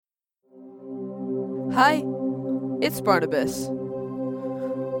Hi, it's Barnabas.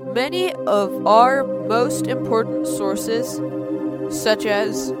 Many of our most important sources, such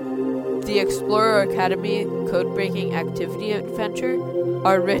as the Explorer Academy Code-Breaking Activity Adventure,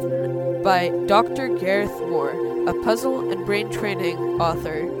 are written by Dr. Gareth Moore, a puzzle and brain training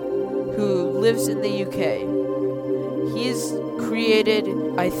author who lives in the UK. He's created,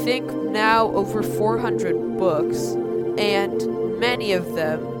 I think, now over 400 books, and many of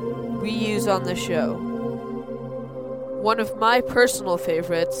them we use on the show. One of my personal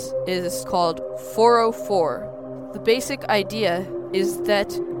favorites is called 404. The basic idea is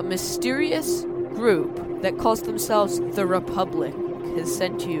that a mysterious group that calls themselves the Republic has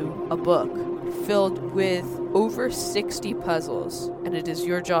sent you a book filled with over 60 puzzles, and it is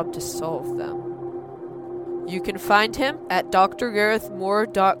your job to solve them. You can find him at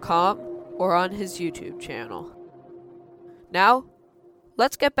drgarethmoore.com or on his YouTube channel. Now,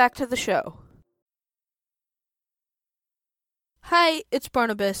 let's get back to the show. Hi, it's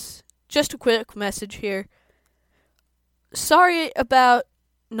Barnabas. Just a quick message here. Sorry about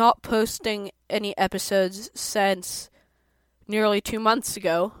not posting any episodes since nearly 2 months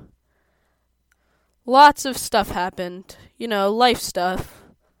ago. Lots of stuff happened. Life stuff.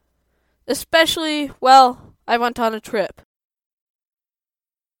 Especially, I went on a trip.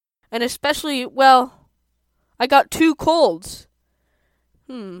 And especially, I got 2 colds.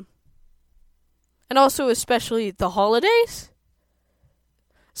 And also especially the holidays.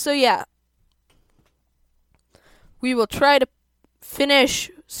 So yeah, we will try to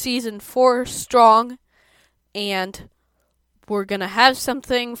finish season 4 strong, and we're gonna have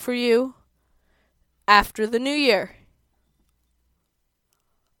something for you after the new year.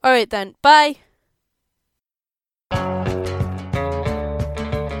 Alright then, bye!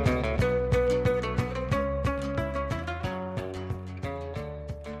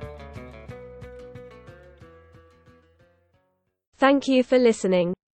 Thank you for listening.